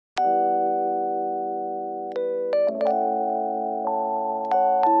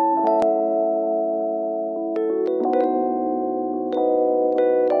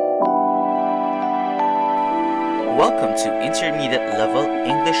Welcome to Intermediate Level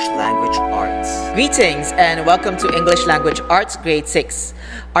English Language Arts. Greetings and welcome to English Language Arts Grade 6.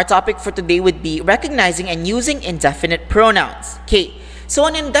 Our topic for today would be recognizing and using indefinite pronouns. Okay, so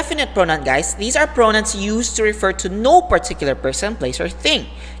an indefinite pronoun, guys, these are pronouns used to refer to no particular person, place, or thing.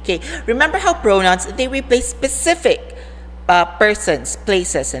 Okay, remember how pronouns, they replace specific persons,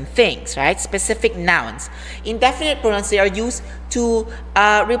 places, and things, right? Specific nouns. Indefinite pronouns, they are used to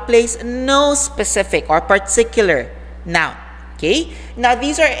replace no specific or particular noun. Okay, now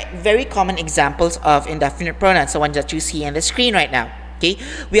these are very common examples of indefinite pronouns, the one that you see on the screen right now. Okay,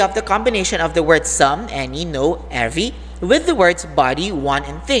 we have the combination of the words some, any, no, every, with the words body, one,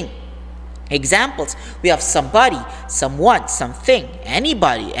 and thing. Examples: we have somebody, someone, something,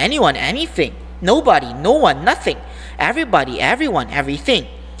 anybody, anyone, anything, nobody, no one, nothing, everybody, everyone, everything.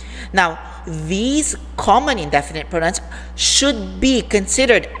 Now, these common indefinite pronouns should be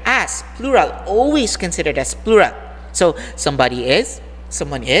considered as plural, always considered as plural. So, somebody is,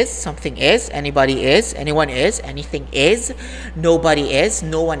 someone is, something is, anybody is, anyone is, anything is, nobody is,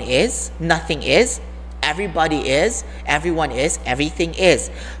 no one is, nothing is, everybody is, everyone is, everything is.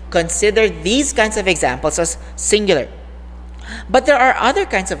 Consider these kinds of examples as singular. But there are other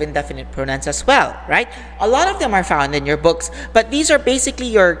kinds of indefinite pronouns as well, right? A lot of them are found in your books, but these are basically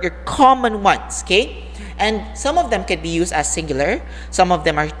your common ones, okay? And some of them could be used as singular, some of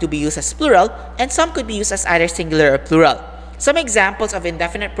them are to be used as plural, and some could be used as either singular or plural. Some examples of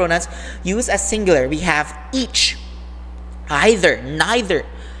indefinite pronouns used as singular: we have each, either, neither,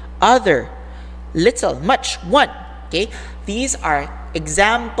 other, little, much, one. Okay? These are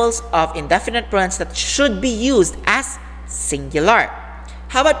examples of indefinite pronouns that should be used as singular.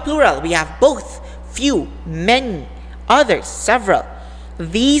 How about plural? We have both, few, many, others, several.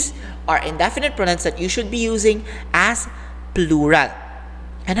 These are indefinite pronouns that you should be using as plural.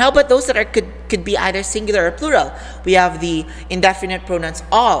 And how about those that are could be either singular or plural? We have the indefinite pronouns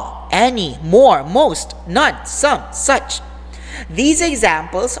all, any, more, most, none, some, such. These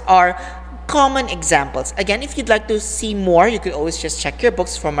examples are common examples. Again, if you'd like to see more, you could always just check your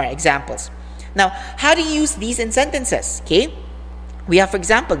books for more examples. Now, how do you use these in sentences? Okay, we have, for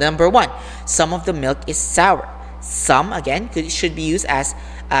example, number one, some of the milk is sour. Some, again, should be used as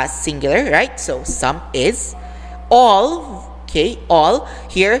singular, right? So, some is. All, okay, all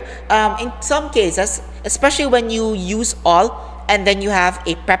here, in some cases, especially when you use all and then you have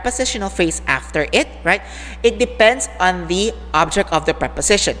a prepositional phrase after it, right? It depends on the object of the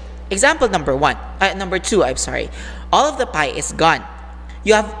preposition. Example number two, I'm sorry. All of the pie is gone.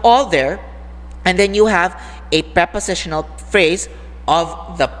 You have all there, and then you have a prepositional phrase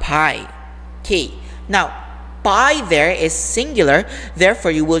of the pie. Okay, now pie there is singular, therefore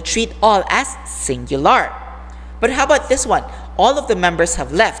you will treat all as singular. But how about this one? All of the members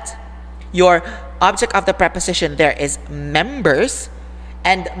have left. Your object of the preposition there is members,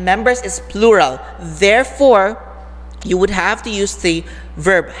 and members is plural. Therefore, you would have to use the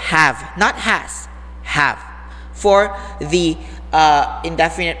verb have, not has, have, for the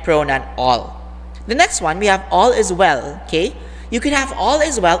indefinite pronoun all. The next one, we have all is well. Okay, you could have all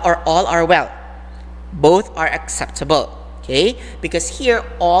is well or all are well. Both are acceptable. Okay, because here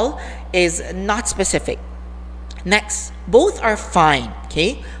all is not specific. Next, both are fine.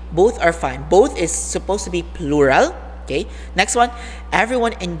 Okay, both are fine. Both is supposed to be plural. Okay, next one,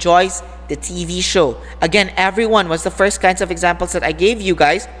 everyone enjoys the TV show. Again, everyone was the first kinds of examples that I gave you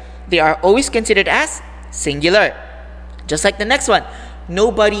guys. They are always considered as singular. Just like the next one,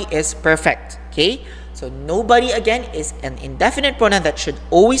 nobody is perfect. Okay, so nobody again is an indefinite pronoun that should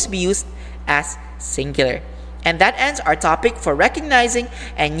always be used as singular. And that ends our topic for recognizing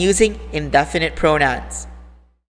and using indefinite pronouns.